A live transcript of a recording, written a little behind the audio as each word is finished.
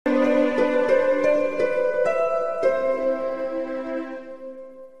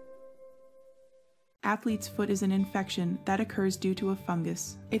athlete's foot is an infection that occurs due to a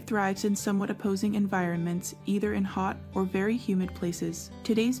fungus. It thrives in somewhat opposing environments, either in hot or very humid places.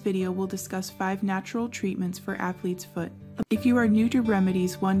 Today's video will discuss 5 natural treatments for athlete's foot. If you are new to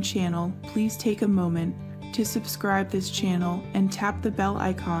Remedies 1 channel, please take a moment to subscribe this channel and tap the bell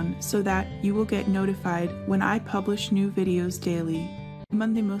icon so that you will get notified when I publish new videos daily.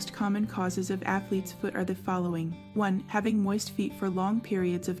 Among the most common causes of athlete's foot are the following. 1. Having moist feet for long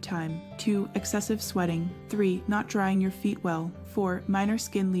periods of time. 2. Excessive sweating. 3. Not drying your feet well. 4. Minor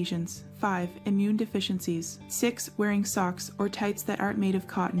skin lesions. 5. Immune deficiencies. 6. Wearing socks or tights that aren't made of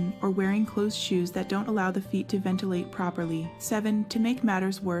cotton, or wearing closed shoes that don't allow the feet to ventilate properly. 7. To make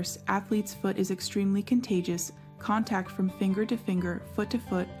matters worse, athlete's foot is extremely contagious. Contact from finger to finger, foot to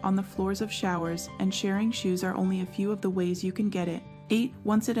foot, on the floors of showers, and sharing shoes are only a few of the ways you can get it. 8.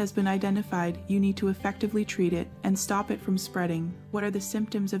 Once it has been identified, you need to effectively treat it and stop it from spreading. What are the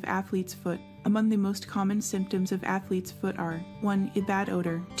symptoms of athlete's foot? Among the most common symptoms of athlete's foot are 1. A bad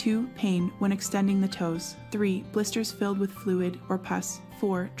odor. 2. Pain when extending the toes. 3. Blisters filled with fluid or pus.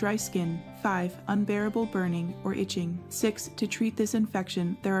 4. Dry skin. 5. Unbearable burning or itching. 6. To treat this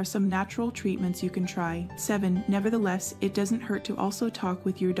infection, there are some natural treatments you can try. 7. Nevertheless, it doesn't hurt to also talk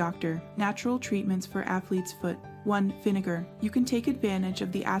with your doctor. Natural treatments for athlete's foot. 1. Vinegar. You can take advantage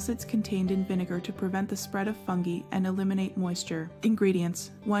of the acids contained in vinegar to prevent the spread of fungi and eliminate moisture.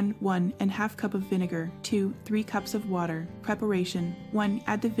 Ingredients. 1 1½ cup of vinegar. 2. 3 cups of water. Preparation. 1.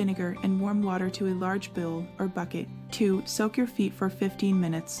 Add the vinegar and warm water to a large bowl or bucket. 2. Soak your feet for 15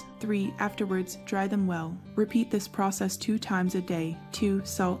 minutes. 3. Afterwards, dry them well. Repeat this process 2 times a day. 2.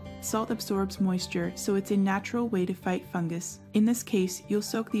 Salt. Salt absorbs moisture, so it's a natural way to fight fungus. In this case, you'll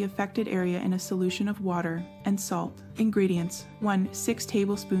soak the affected area in a solution of water and salt. Ingredients. 1. 6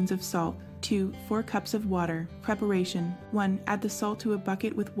 tablespoons of salt. 2. 4 cups of water. Preparation. 1. Add the salt to a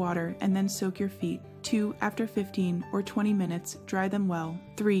bucket with water and then soak your feet. 2. After 15 or 20 minutes, dry them well.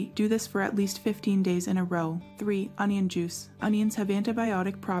 3. Do this for at least 15 days in a row. 3. Onion juice. Onions have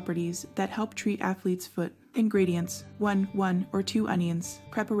antibiotic properties that help treat athlete's foot. Ingredients. 1 or 2 onions.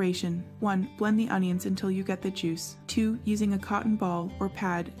 Preparation. 1. Blend the onions until you get the juice. 2. Using a cotton ball or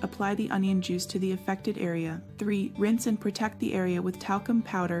pad, apply the onion juice to the affected area. 3. Rinse and protect the area with talcum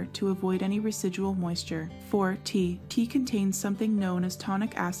powder to avoid any residual moisture. 4. Tea. Tea contains something known as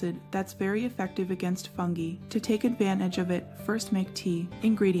tonic acid that's very effective against fungi. To take advantage of it, first make tea.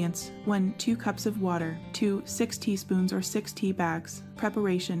 Ingredients. 1. 2 cups of water. 2. 6 teaspoons or 6 tea bags.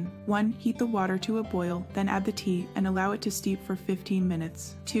 Preparation. 1. Heat the water to a boil, then add the tea and allow it to steep for 15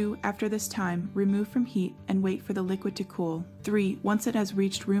 minutes. 2. After this time, remove from heat and wait for the liquid to cool. 3. Once it has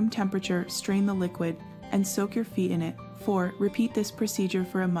reached room temperature, strain the liquid and soak your feet in it. 4. Repeat this procedure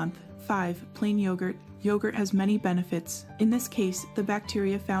for a month. 5. Plain yogurt. Yogurt has many benefits. In this case, the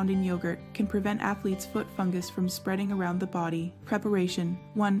bacteria found in yogurt can prevent athlete's foot fungus from spreading around the body. Preparation.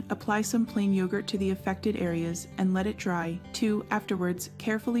 1. Apply some plain yogurt to the affected areas and let it dry. 2. Afterwards,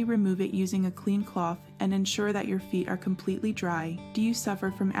 carefully remove it using a clean cloth and ensure that your feet are completely dry. Do you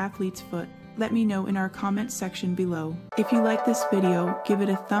suffer from athlete's foot? Let me know in our comment section below. If you like this video, give it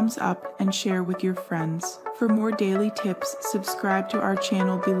a thumbs up and share with your friends. For more daily tips, subscribe to our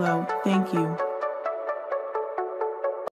channel below. Thank you.